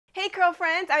Hey curl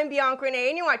friends, I'm Bianca Renee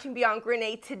and you're watching Bianca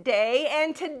Renee Today,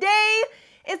 and today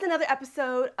is another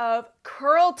episode of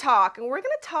Curl Talk, and we're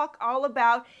going to talk all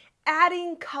about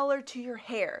adding color to your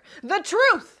hair. The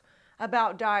truth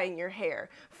about dyeing your hair,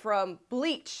 from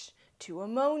bleach to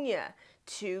ammonia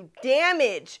to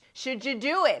damage. Should you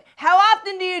do it? How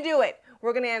often do you do it?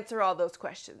 We're going to answer all those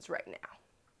questions right now.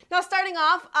 Now, starting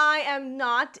off, I am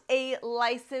not a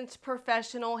licensed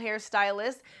professional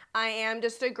hairstylist. I am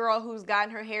just a girl who's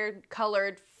gotten her hair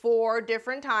colored 4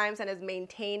 different times and has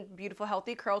maintained beautiful,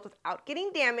 healthy curls without getting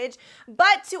damaged.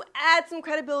 But to add some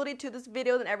credibility to this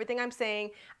video and everything I'm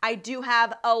saying, I do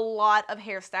have a lot of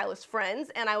hairstylist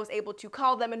friends, and I was able to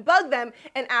call them and bug them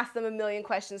and ask them a million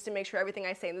questions to make sure everything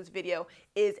I say in this video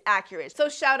is accurate. So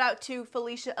shout out to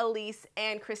Philesha, Alise,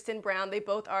 and Christin Brown. They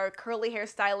both are curly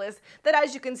hairstylists that,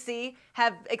 as you can see,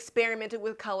 have experimented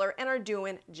with color and are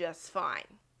doing just fine.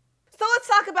 So let's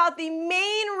talk about the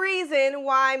main reason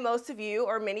why most of you,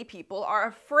 or many people, are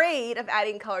afraid of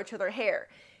adding color to their hair.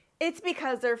 It's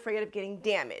because they're afraid of getting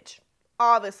damage.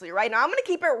 Obviously, right? Now I'm going to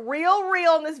keep it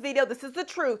real in this video. This is the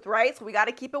truth, right? So we got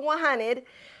to keep it 100.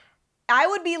 I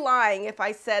would be lying if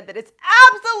I said that it's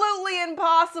absolutely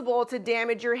impossible to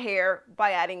damage your hair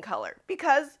by adding color,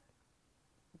 because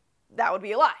that would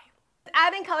be a lie.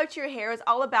 Adding color to your hair is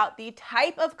all about the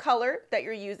type of color that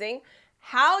you're using,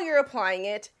 how you're applying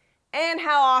it, and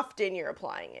how often you're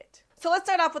applying it. So let's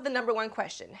start off with the number one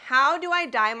question. How do I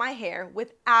dye my hair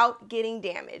without getting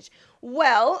damaged?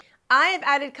 Well, I have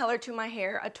added color to my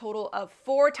hair a total of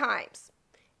 4 times.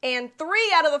 And 3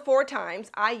 out of the 4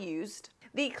 times I used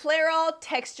the Clairol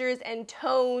Textures and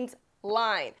Tones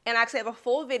line. And I actually have a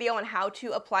full video on how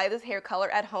to apply this hair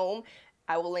color at home.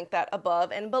 I will link that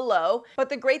above and below. But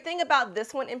the great thing about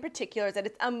this one in particular is that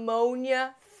it's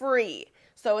ammonia free.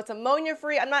 So it's ammonia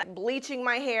free. I'm not bleaching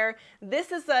my hair.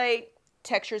 This is a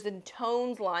Textures and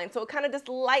Tones line. So it kind of just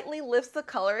lightly lifts the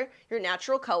color, your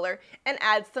natural color, and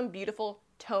adds some beautiful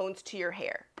tones to your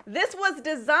hair. This was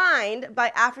designed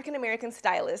by African American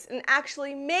stylists and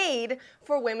actually made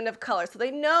for women of color. So they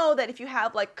know that if you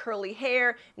have like curly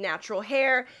hair, natural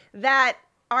hair, that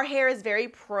our hair is very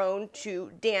prone to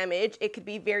damage. It could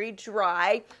be very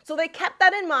dry. So they kept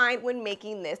that in mind when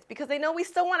making this, because they know we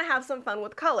still want to have some fun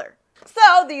with color.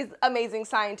 So these amazing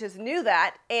scientists knew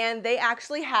that, and they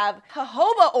actually have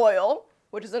jojoba oil,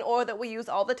 which is an oil that we use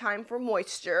all the time for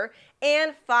moisture,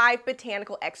 and 5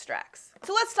 botanical extracts.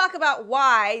 So let's talk about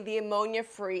why the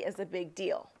ammonia-free is a big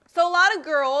deal. So a lot of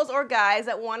girls or guys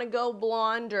that want to go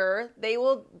blonder, they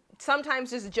will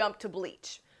sometimes just jump to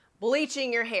bleach.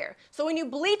 Bleaching your hair. So when you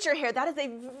bleach your hair, that is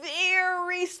a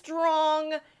very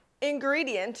strong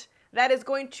ingredient that is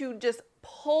going to just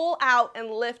pull out and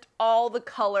lift all the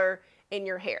color in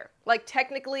your hair. Like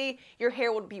technically your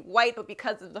hair would be white, but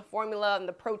because of the formula and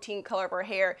the protein color of our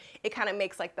hair, it kind of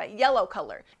makes like that yellow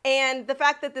color. And the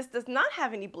fact that this does not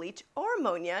have any bleach or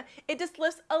ammonia, it just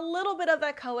lifts a little bit of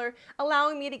that color,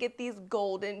 allowing me to get these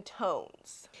golden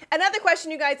tones. Another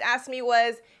question you guys asked me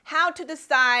was how to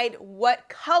decide what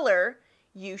color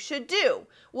you should do.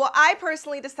 Well, I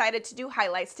personally decided to do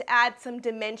highlights to add some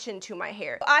dimension to my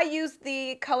hair. I used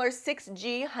the color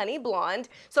 6G Honey Blonde.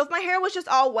 So if my hair was just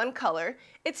all one color,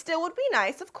 it still would be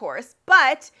nice, of course,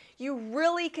 but you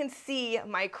really can see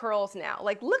my curls now.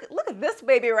 Like look at this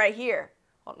baby right here.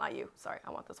 Oh, not you. Sorry,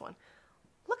 I want this one.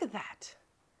 Look at that.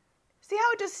 See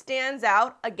how it just stands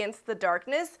out against the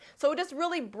darkness? So it just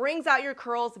really brings out your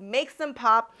curls, makes them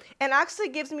pop, and actually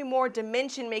gives me more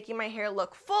dimension, making my hair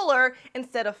look fuller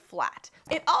instead of flat.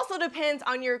 It also depends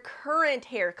on your current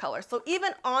hair color. So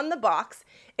even on the box,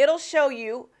 it'll show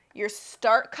you your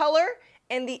start color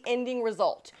and the ending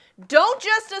result. Don't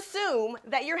just assume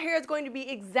that your hair is going to be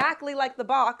exactly like the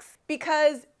box,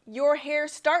 because your hair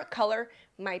start color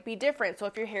might be different. So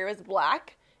if your hair is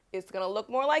black, it's going to look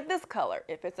more like this color.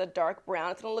 If it's a dark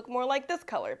brown, it's going to look more like this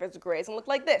color. If it's gray, it's going to look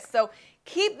like this. So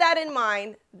keep that in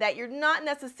mind, that you're not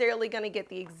necessarily going to get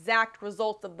the exact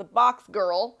results of the box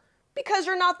girl, because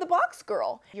you're not the box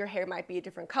girl. Your hair might be a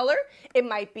different color. It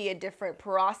might be a different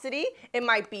porosity. It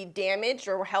might be damaged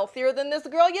or healthier than this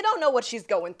girl. You don't know what she's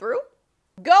going through.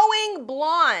 Going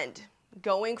blonde.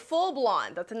 Going full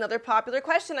blonde. That's another popular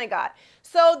question I got.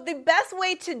 So the best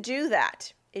way to do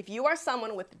that, if you are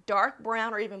someone with dark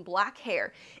brown or even black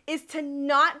hair, is to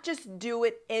not just do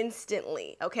it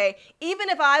instantly, okay? Even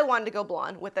if I wanted to go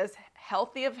blonde with as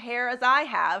healthy of hair as I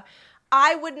have,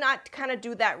 I would not kind of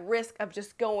do that risk of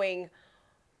just going,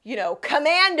 you know,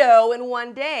 commando in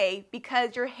one day,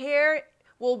 because your hair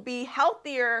will be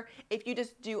healthier if you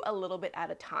just do a little bit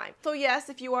at a time. So yes,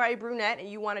 if you are a brunette and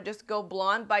you want to just go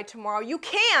blonde by tomorrow, you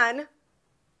can,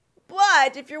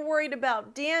 but if you're worried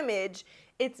about damage,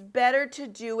 it's better to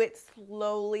do it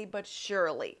slowly but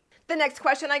surely. The next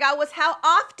question I got was, how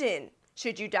often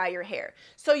should you dye your hair?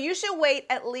 So you should wait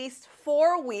at least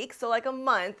 4 weeks, so like a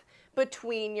month,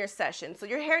 between your sessions. So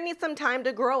your hair needs some time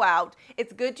to grow out.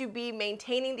 It's good to be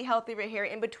maintaining the health of your hair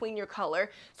in between your color.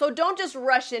 So don't just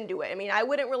rush into it. I mean, I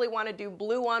wouldn't really want to do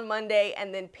blue on Monday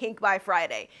and then pink by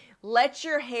Friday. Let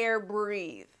your hair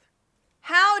breathe.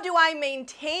 How do I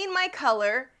maintain my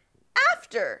color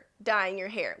after dyeing your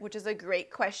hair? Which is a great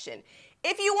question.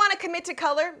 If you want to commit to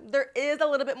color, there is a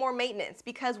little bit more maintenance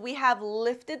because we have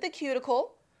lifted the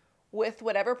cuticle with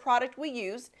whatever product we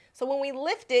used. So when we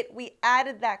lift it, we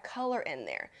added that color in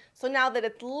there. So now that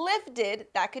it's lifted,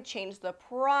 that could change the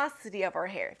porosity of our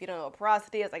hair. If you don't know what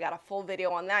porosity is, I got a full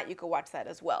video on that. You can watch that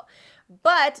as well.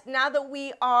 But now that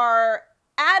we are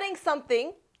adding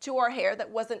something to our hair that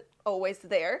wasn't always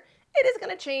there, it is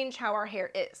going to change how our hair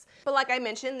is. But like I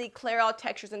mentioned, the Clairol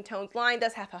Textures and Tones line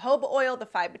does have jojoba oil, the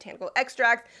 5 botanical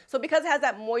extracts. So because it has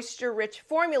that moisture-rich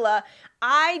formula,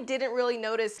 I didn't really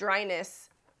notice dryness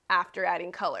after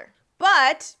adding color.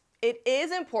 But it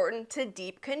is important to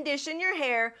deep condition your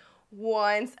hair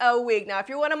once a week. Now, if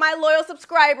you're one of my loyal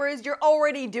subscribers, you're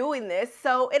already doing this,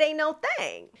 so it ain't no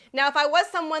thing. Now, if I was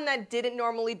someone that didn't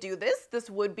normally do this, this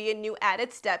would be a new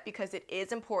added step because it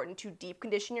is important to deep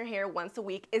condition your hair once a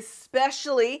week,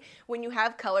 especially when you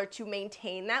have color, to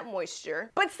maintain that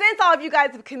moisture. But since all of you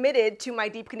guys have committed to my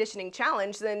deep conditioning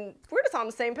challenge, then we're just on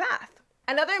the same path.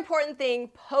 Another important thing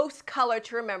post-color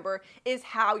to remember is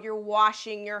how you're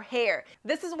washing your hair.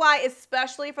 This is why,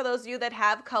 especially for those of you that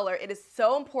have color, it is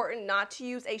so important not to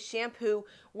use a shampoo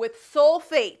with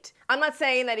sulfate. I'm not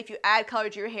saying that if you add color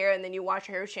to your hair and then you wash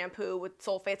your hair with shampoo with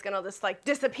sulfate, it's gonna just like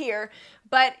disappear,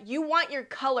 but you want your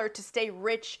color to stay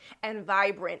rich and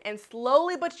vibrant, and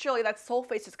slowly but surely that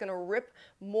sulfate is just gonna rip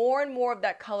more and more of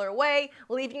that color away,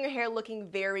 leaving your hair looking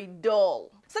very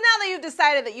dull. So now that you've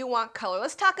decided that you want color,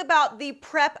 let's talk about the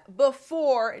prep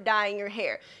before dyeing your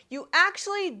hair. You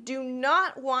actually do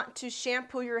not want to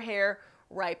shampoo your hair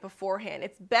right beforehand.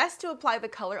 It's best to apply the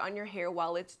color on your hair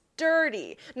while it's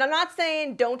dirty. Now, I'm not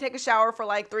saying don't take a shower for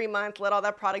like 3 months, let all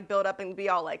that product build up and be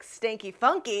all like stinky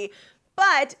funky,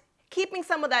 but keeping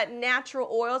some of that natural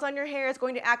oils on your hair is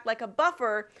going to act like a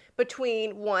buffer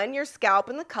between, one, your scalp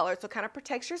and the color, so it kind of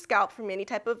protects your scalp from any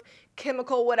type of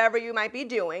chemical, whatever you might be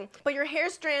doing. But your hair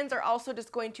strands are also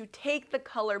just going to take the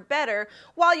color better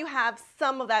while you have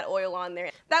some of that oil on there.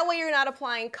 That way you're not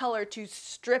applying color to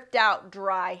stripped out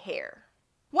dry hair.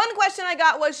 One question I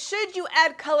got was, should you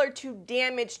add color to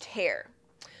damaged hair?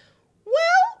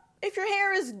 Well, if your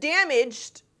hair is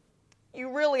damaged, you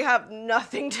really have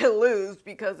nothing to lose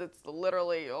because it's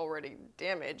literally already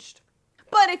damaged.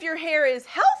 But if your hair is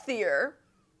healthier,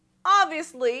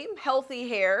 obviously healthy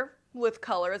hair with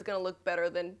color is going to look better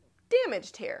than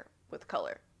damaged hair with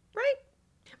color, right?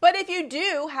 But if you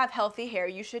do have healthy hair,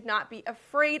 you should not be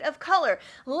afraid of color.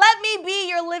 Let me be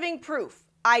your living proof.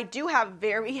 I do have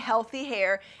very healthy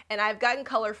hair and I've gotten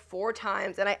color 4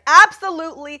 times and I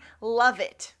absolutely love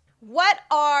it. What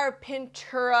are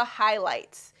Pintura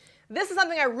highlights? This is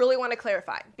something I really want to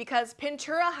clarify because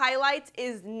Pintura highlights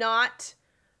is not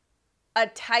a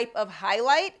type of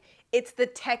highlight. It's the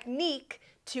technique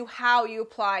to how you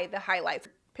apply the highlights.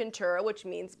 Pintura, which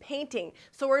means painting.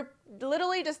 So we're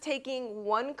literally just taking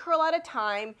one curl at a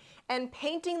time and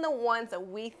painting the ones that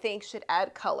we think should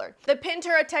add color. The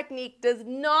Pintura technique does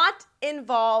not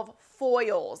involve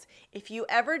foils. If you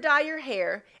ever dye your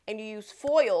hair and you use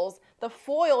foils, the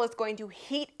foil is going to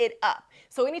heat it up.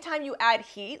 So anytime you add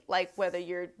heat, like whether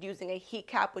you're using a heat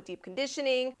cap with deep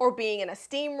conditioning or being in a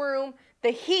steam room,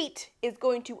 the heat is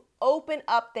going to open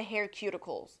up the hair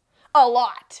cuticles a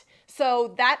lot.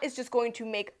 So that is just going to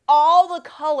make all the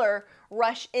color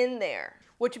rush in there,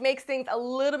 which makes things a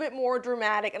little bit more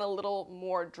dramatic and a little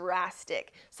more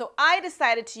drastic. So I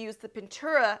decided to use the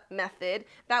Pintura method.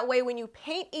 That way when you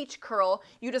paint each curl,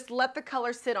 you just let the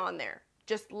color sit on there.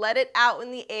 Just let it out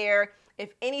in the air.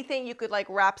 If anything, you could like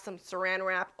wrap some saran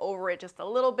wrap over it just a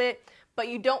little bit, but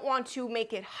you don't want to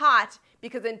make it hot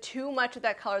because then too much of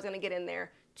that color is going to get in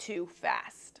there too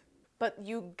fast. But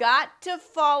you got to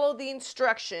follow the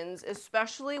instructions,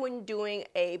 especially when doing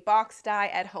a box dye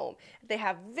at home. They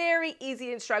have very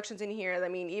easy instructions in here. I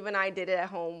mean, even I did it at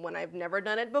home when I've never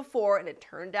done it before, and it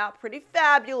turned out pretty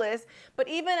fabulous. But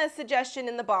even a suggestion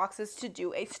in the box is to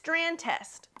do a strand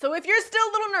test. So if you're still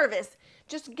a little nervous,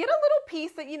 just get a little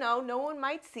piece that, you know, no one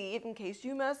might see in case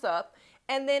you mess up,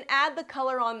 and then add the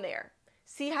color on there.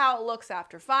 See how it looks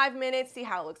after 5 minutes, see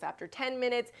how it looks after 10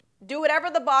 minutes. Do whatever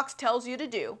the box tells you to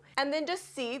do, and then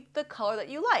just see the color that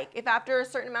you like. If after a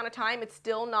certain amount of time it's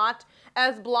still not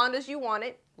as blonde as you want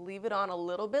it, leave it on a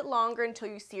little bit longer until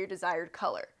you see your desired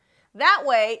color. That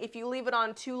way, if you leave it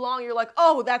on too long, you're like,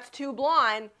 oh, that's too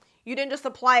blonde. You didn't just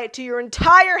apply it to your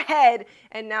entire head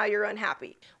and now you're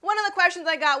unhappy. One of the questions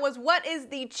I got was, what is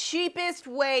the cheapest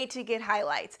way to get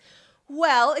highlights?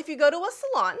 Well, if you go to a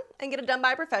salon and get it done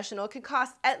by a professional, it could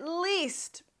cost at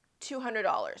least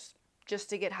 $200 just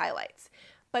to get highlights.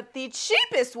 But the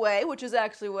cheapest way, which is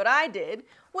actually what I did,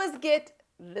 was get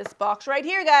this box right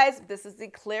here, guys. This is the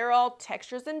Clairol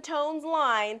Textures and Tones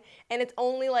line, and it's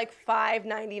only like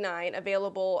 $5.99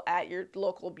 available at your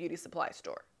local beauty supply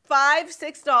store.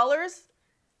 $5–6?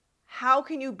 How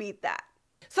can you beat that?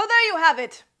 So there you have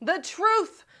it, the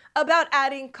truth about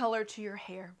adding color to your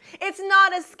hair. It's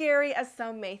not as scary as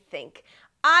some may think.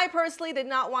 I personally did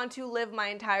not want to live my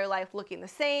entire life looking the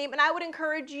same, and I would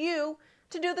encourage you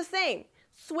to do the same.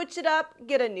 Switch it up,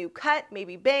 get a new cut,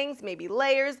 maybe bangs, maybe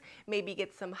layers, maybe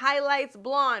get some highlights,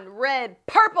 blonde, red,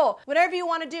 purple, whatever you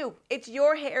want to do. It's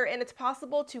your hair and it's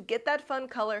possible to get that fun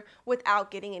color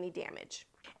without getting any damage.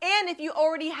 And if you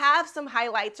already have some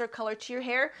highlights or color to your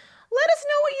hair, let us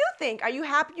know what you think. Are you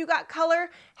happy you got color?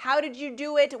 How did you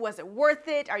do it? Was it worth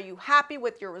it? Are you happy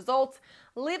with your results?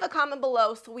 Leave a comment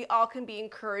below so we all can be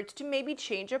encouraged to maybe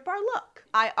change up our look.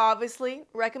 I obviously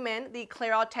recommend the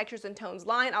Clairol Textures and Tones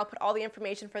line. I'll put all the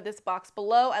information for this box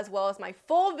below, as well as my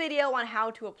full video on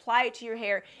how to apply it to your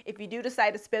hair if you do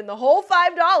decide to spend the whole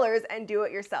 $5 and do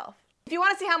it yourself. If you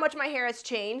want to see how much my hair has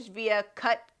changed via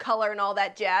cut, color, and all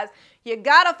that jazz, you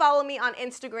gotta follow me on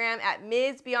Instagram at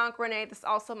Ms. BiancaRenee. This is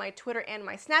also my Twitter and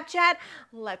my Snapchat.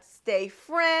 Let's stay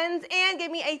friends and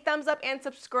give me a thumbs up and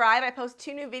subscribe. I post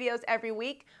 2 new videos every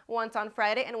week, once on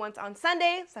Friday and once on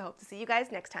Sunday. So I hope to see you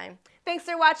guys next time. Thanks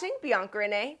for watching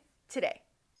BiancaRenee Today.